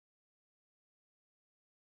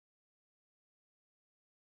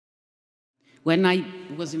when I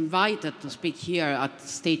was invited to speak here at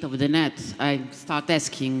State of the Net, I start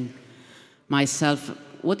asking myself,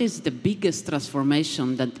 what is the biggest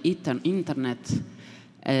transformation that internet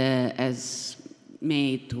has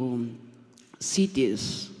made to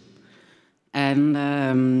cities? And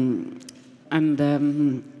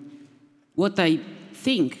what I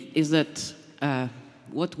think is that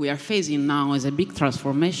what we are facing now is a big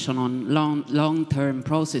transformation on long-term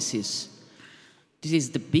processes. This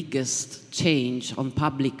is the biggest change on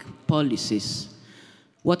public policies.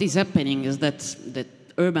 What is happening is that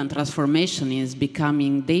urban transformation is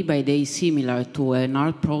becoming day by day similar to an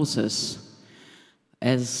art process.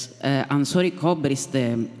 As Ansori Kobris,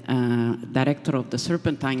 the director of the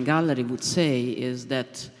Serpentine Gallery, would say, is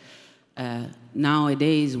that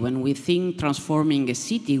nowadays when we think transforming a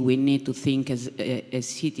city, we need to think as a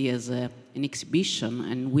city as an exhibition,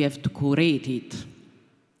 and we have to curate it.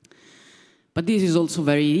 But this is also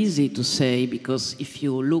very easy to say, because if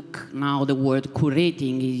you look now, the word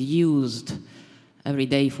curating is used every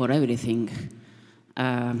day for everything.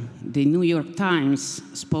 The New York Times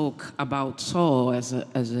spoke about Soho as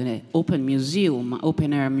an open museum,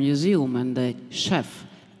 open-air museum, and the chef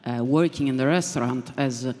working in the restaurant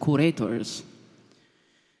as curators.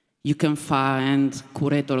 You can find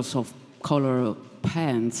curators of color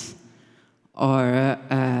pens or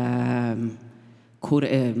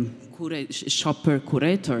shopper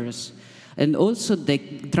curators, and also the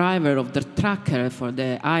driver of the tracker for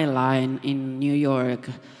the Eye Line in New York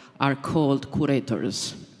are called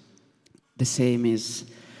curators. The same is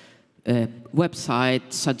a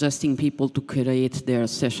website suggesting people to create their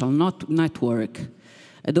social network.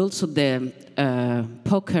 And also the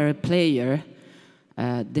poker player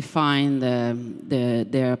defined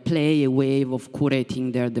their play a way of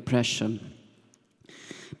curating their depression.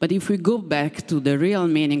 But if we go back to the real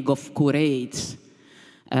meaning of curate,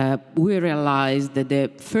 we realize that the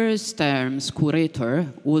first term, curator,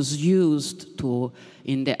 was used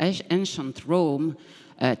in the ancient Rome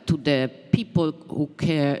to the people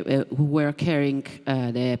who were carrying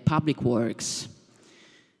the public works.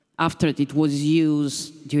 After it was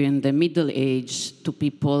used during the Middle Age to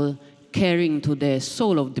people caring to the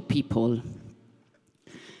soul of the people.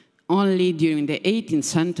 Only during the 18th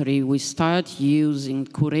century we start using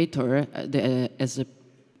curator as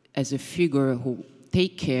a figure who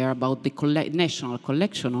take care about the national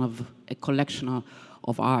collection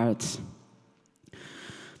of art.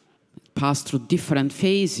 Passed through different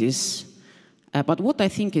phases, but what I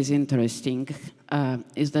think is interesting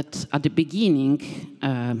is that at the beginning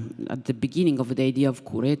of the idea of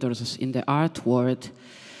curators in the art world,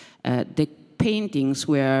 the paintings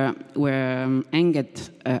were hanged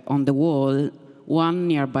on the wall, one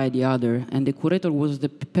nearby the other, and the curator was the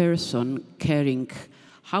person caring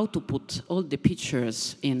how to put all the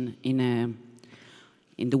pictures in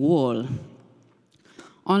the wall.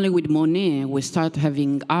 Only with Monet, we start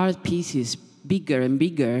having art pieces bigger and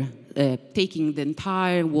bigger, taking the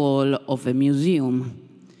entire wall of a museum.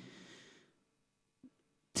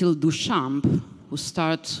 Till Duchamp, who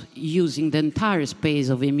starts using the entire space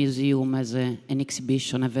of a museum as an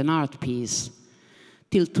exhibition of an art piece.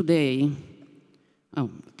 Till today,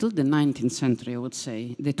 till the 19th century, I would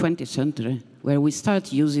say, the 20th century, where we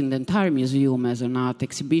start using the entire museum as an art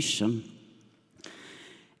exhibition.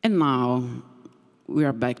 And now we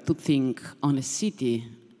are back to think on a city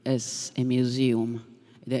as a museum,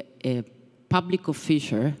 a public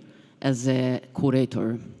official as a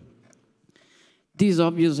curator. This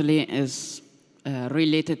obviously is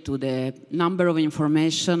related to the number of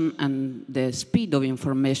information and the speed of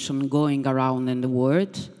information going around in the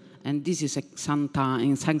world. And this is in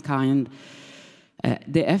some kind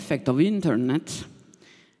the effect of internet.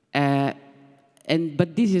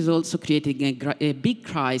 But this is also creating a big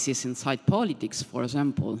crisis inside politics, for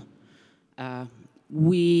example.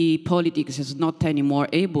 Politics is not anymore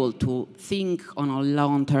able to think on a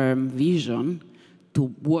long-term vision,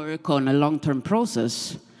 to work on a long-term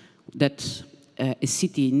process that a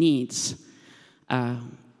city needs.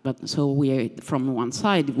 But so from one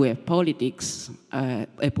side, we have politics,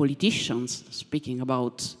 politicians speaking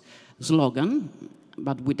about slogan,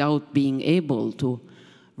 but without being able to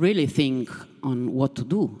really think on what to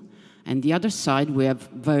do. And the other side, we have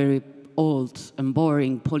very old and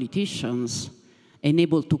boring politicians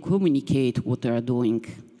unable to communicate what they are doing.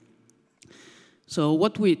 So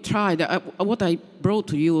what we tried, what I brought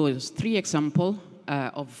to you is 3 examples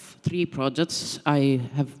of 3 projects I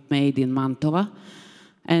have made in Mantova.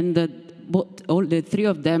 And all the 3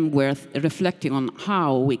 of them were reflecting on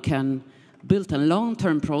how we can build a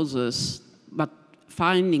long-term process, but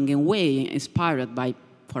finding a way inspired by,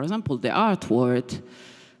 for example, the art world,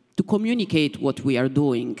 to communicate what we are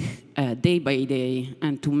doing day by day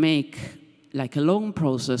and to make like a long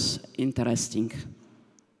process interesting.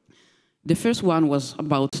 The first one was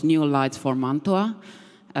about new lights for Mantua.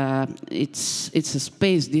 It's a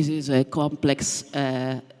space, this is a complex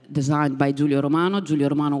designed by Giulio Romano. Giulio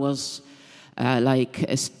Romano was like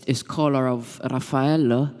a scholar of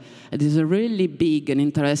Raffaello. It is a really big and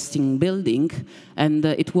interesting building, and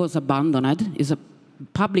it was abandoned. It's a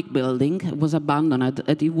public building. It was abandoned,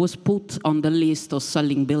 and it was put on the list of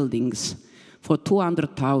selling buildings for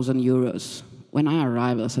 200,000 euros. When I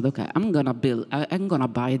arrived, I said, okay, I'm gonna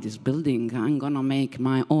buy this building. I'm gonna make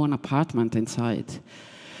my own apartment inside.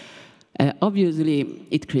 Obviously,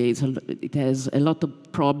 it has a lot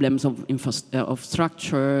of problems of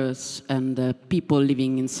structures and people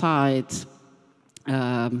living inside,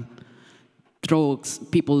 drugs,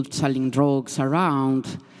 people selling drugs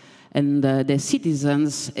around, and the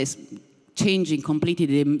citizens is changing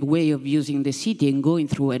completely the way of using the city and going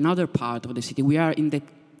through another part of the city. We are in the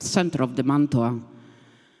center of the Mantua.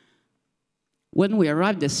 When we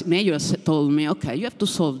arrived, the mayor told me, okay, you have to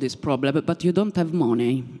solve this problem, but you don't have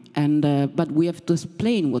money, and but we have to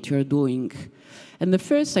explain what you're doing. And the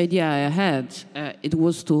first idea I had, I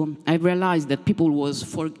realized that people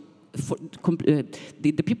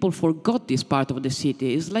the people forgot this part of the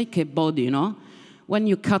city. It's like a body, you know? When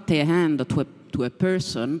you cut a hand to a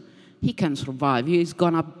person, he can survive. He's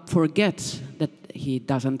gonna forget that he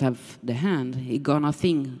doesn't have the hand. He's gonna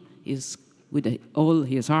think he's with all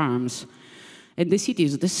his arms. And the city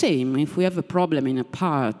is the same. If we have a problem in a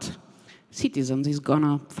part, citizens is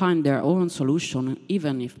gonna find their own solution,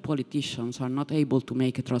 even if politicians are not able to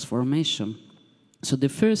make a transformation. So the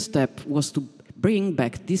first step was to bring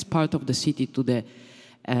back this part of the city to the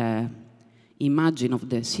imagine of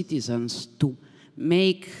the citizens, to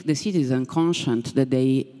make the citizen conscious that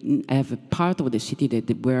they have a part of the city that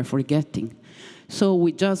they were forgetting. So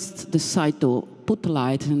we just decided to put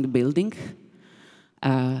light in the building,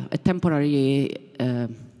 a temporary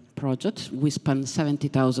project. We spent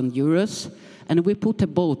 70,000 euros, and we put a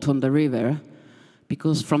boat on the river,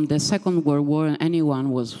 because from the Second World War,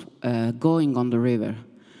 anyone was going on the river.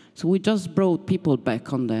 So we just brought people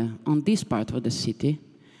back on this part of the city.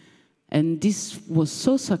 And this was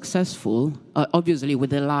so successful. Obviously, with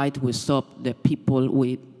the light, we stopped the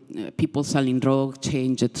people selling drugs,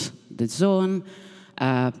 changed the zone.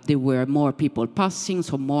 There were more people passing,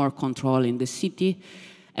 so more control in the city.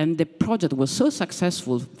 And the project was so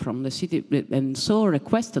successful from the city and so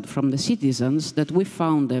requested from the citizens that we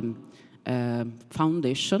found a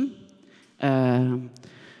foundation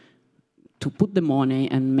to put the money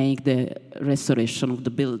and make the restoration of the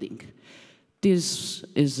building. This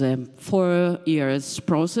is a 4 years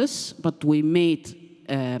process, but we made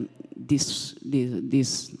the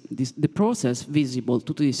process visible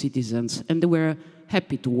to the citizens, and they were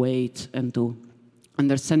happy to wait and to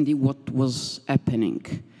understand what was happening.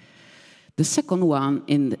 The second one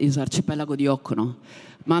is Arcipelago di Occono.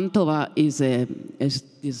 Mantova is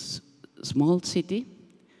this small city,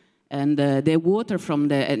 and the water from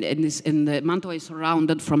Mantova is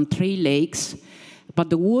surrounded from 3 lakes. But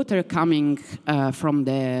the water coming from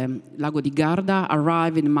the Lago di Garda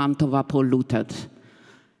arrive in Mantova polluted.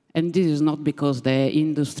 And this is not because the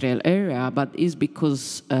industrial area, but is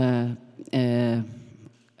because the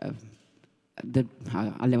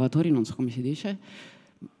allevatori, non so come si dice,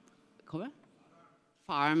 come?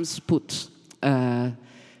 Farms put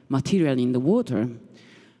material in the water.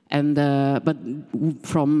 And, but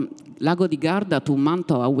from Lago di Garda to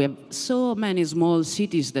Mantova, we have so many small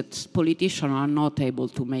cities that politicians are not able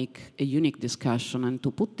to make a unique discussion and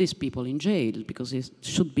to put these people in jail, because it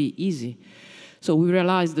should be easy. So we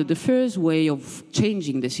realized that the first way of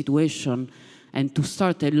changing the situation and to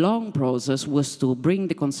start a long process was to bring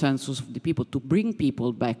the consensus of the people, to bring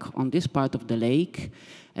people back on this part of the lake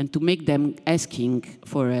and to make them asking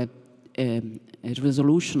for a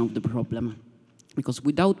resolution of the problem. Because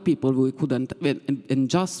without people, we couldn't, and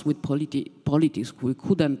just with politics, we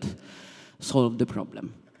couldn't solve the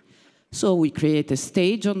problem. So we created a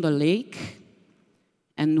stage on the lake,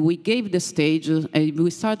 and we gave the stage, we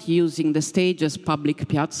started using the stage as public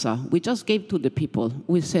piazza. We just gave to the people.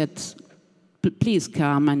 We said, please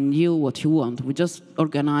come and do what you want. We just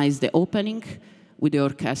organized the opening with the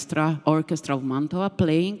orchestra of Mantova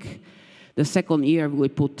playing. The second year, we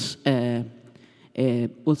put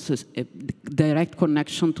also a direct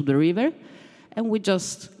connection to the river, and we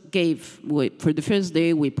just gave, for the first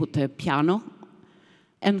day we put a piano,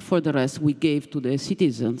 and for the rest we gave to the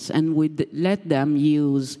citizens, and we let them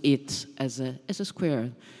use it as a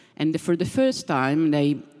square. And for the first time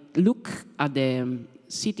they look at the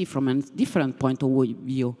city from a different point of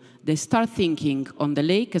view. They start thinking on the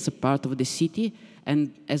lake as a part of the city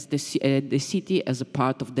and as the city as a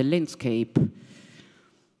part of the landscape.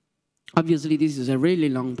 Obviously, this is a really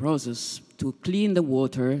long process. To clean the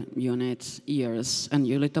water, you need years and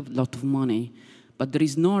you need a lot of money. But there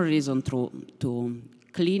is no reason to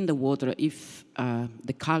clean the water if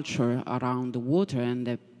the culture around the water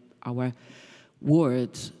and our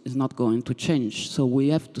world is not going to change. So we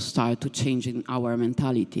have to start to change in our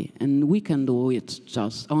mentality. And we can do it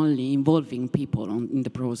just only involving people in the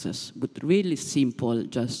process with really simple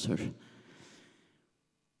gesture.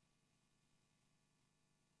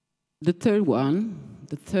 The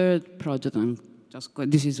third project,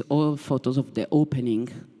 this is all photos of the opening.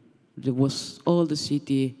 There was all the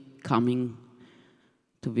city coming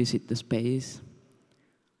to visit the space.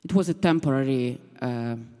 It was a temporary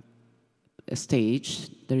stage.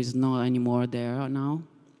 There is no anymore there now.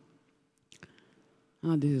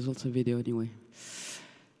 This is also a video anyway.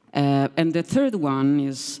 And the third one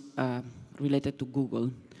is related to Google.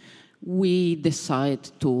 We decide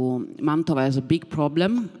Mantova has a big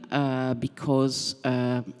problem because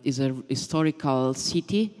it's a historical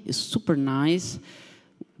city, it's super nice,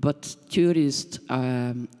 but tourists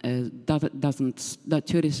do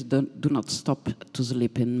not stop to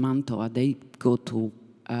sleep in Mantova. They go to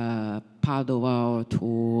Padova or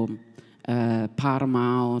to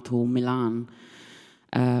Parma or to Milan.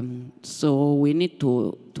 So we need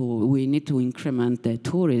to increment the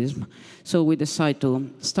tourism. So we decide to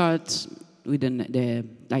start with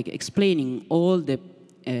explaining all the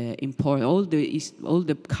all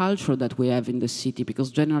the culture that we have in the city,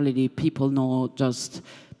 because generally people know just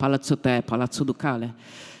Palazzo Te, Palazzo Ducale.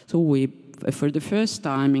 So for the first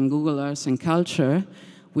time in Google Arts and Culture,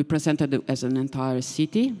 we presented it as an entire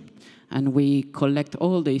city, and we collect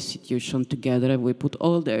all the institutions together. We put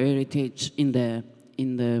all the heritage in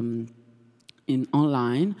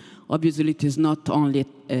online. Obviously, it is not only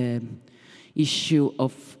an issue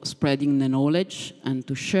of spreading the knowledge and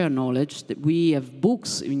to share knowledge. That we have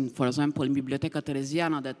books, for example, in Biblioteca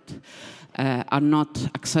Teresiana that are not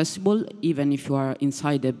accessible, even if you are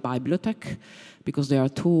inside the bibliothèque, because they are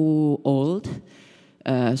too old.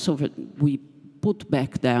 So we put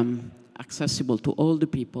back them accessible to all the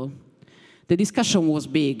people. The discussion was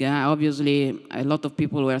big. Obviously, a lot of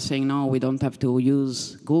people were saying, no, we don't have to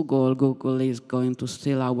use Google. Google is going to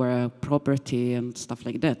steal our property and stuff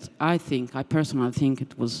like that. I personally think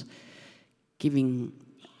it was giving,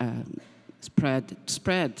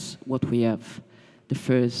 spread what we have, the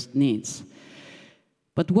first needs.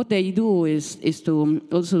 But what they do is to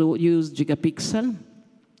also use gigapixel.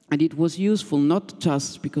 And it was useful not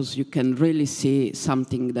just because you can really see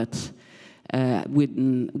something that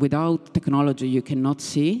without technology you cannot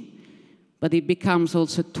see, but it becomes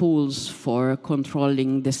also tools for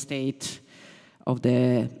controlling the state of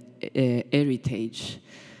the heritage.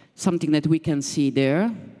 Something that we can see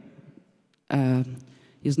there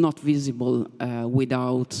is not visible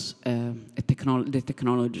without the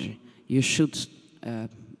technology. You should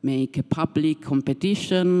make a public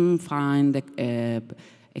competition, find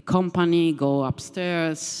a company, go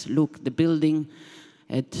upstairs, look at the building.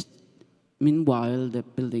 Meanwhile, the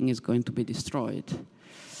building is going to be destroyed.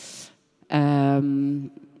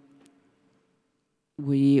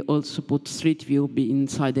 We also put Street View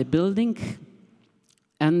inside the building.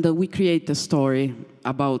 And we create a story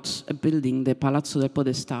about a building, the Palazzo del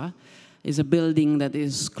Podestà. It's a building that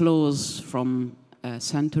is closed from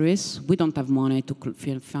centuries. We don't have money to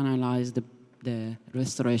finalize the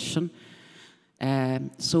restoration.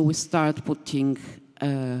 So we start putting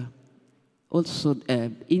also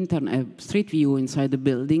street view inside the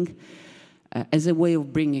building as a way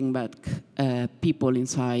of bringing back people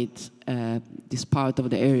inside this part of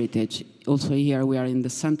the heritage. Also here we are in the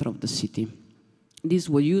center of the city. This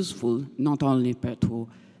was useful not only to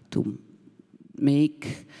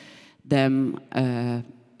make them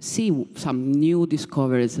see some new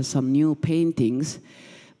discoveries, some new paintings,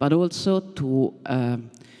 but also to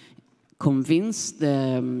convince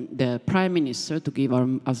the Prime Minister to give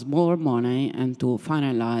us more money and to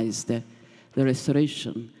finalize the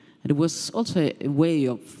restoration. It was also a way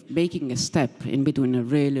of making a step in between a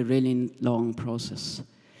really, really long process.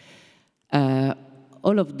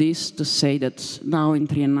 All of this to say that now in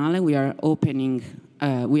Triennale we are opening,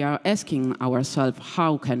 we are asking ourselves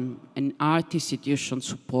how can an art institution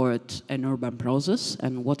support an urban process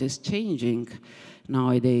and what is changing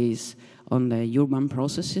nowadays on the urban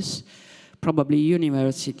processes. Probably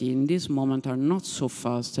university in this moment are not so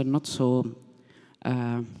fast and not so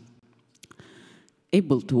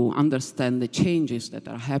able to understand the changes that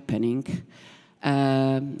are happening.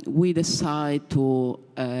 we decide to,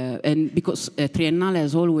 and because Triennale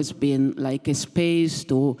has always been like a space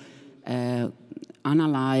to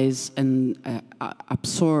analyze and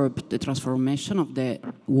absorb the transformation of the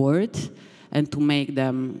world and to make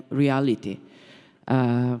them reality.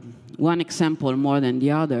 One example more than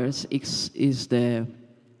the others is the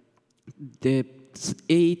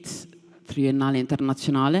 8th Triennale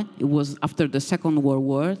Internazionale. It was after the Second World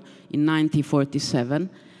War in 1947.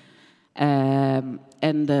 In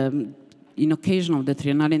occasion of the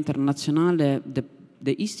Triennale Internazionale,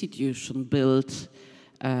 the institution built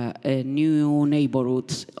a new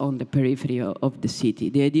neighborhood on the periphery of the city.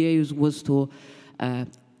 The idea was to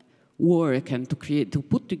work and to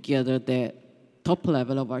put together the top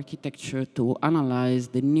level of architecture to analyze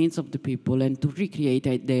the needs of the people and to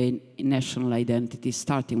recreate the national identity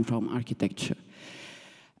starting from architecture.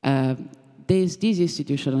 This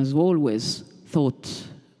institution has always thought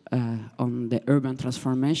on the urban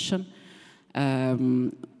transformation.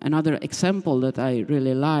 Another example that I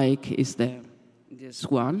really like is this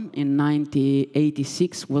one. In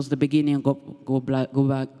 1986 was the beginning of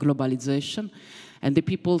globalization. And the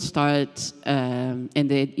people start, and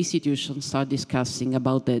the institutions start discussing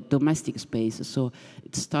about the domestic space. So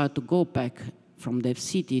it started to go back from the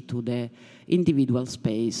city to the individual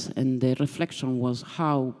space. And the reflection was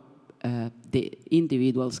how the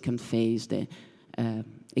individuals can face a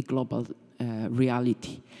global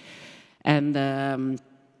reality.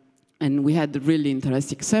 And we had a really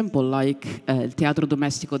interesting example, like Il Teatro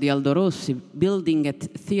Domestico di Aldo Rossi, building a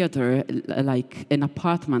theater like an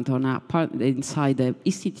apartment inside the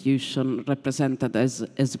institution represented as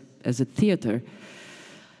a theater,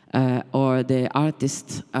 or the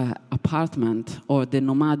artist apartment, or the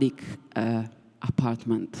nomadic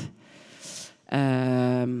apartment.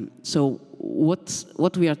 So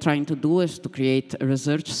what we are trying to do is to create a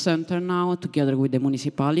research center now together with the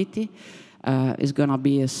municipality. It's going to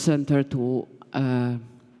be a center to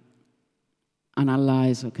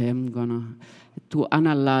analyze, to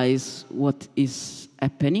analyze what is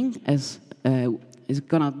happening, it's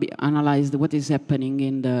going to be analyzed what is happening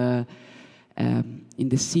in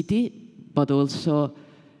the city, but also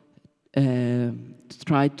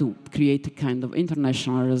try to create a kind of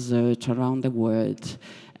international research around the world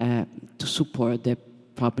to support the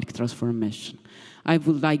public transformation. I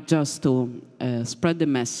would like just to spread the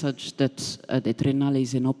message that the Triennale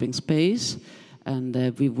is an open space, and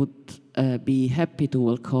we would be happy to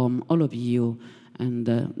welcome all of you and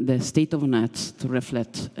the state of net to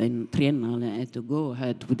reflect in Triennale and to go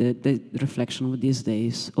ahead with the reflection of these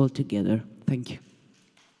days all together. Thank you.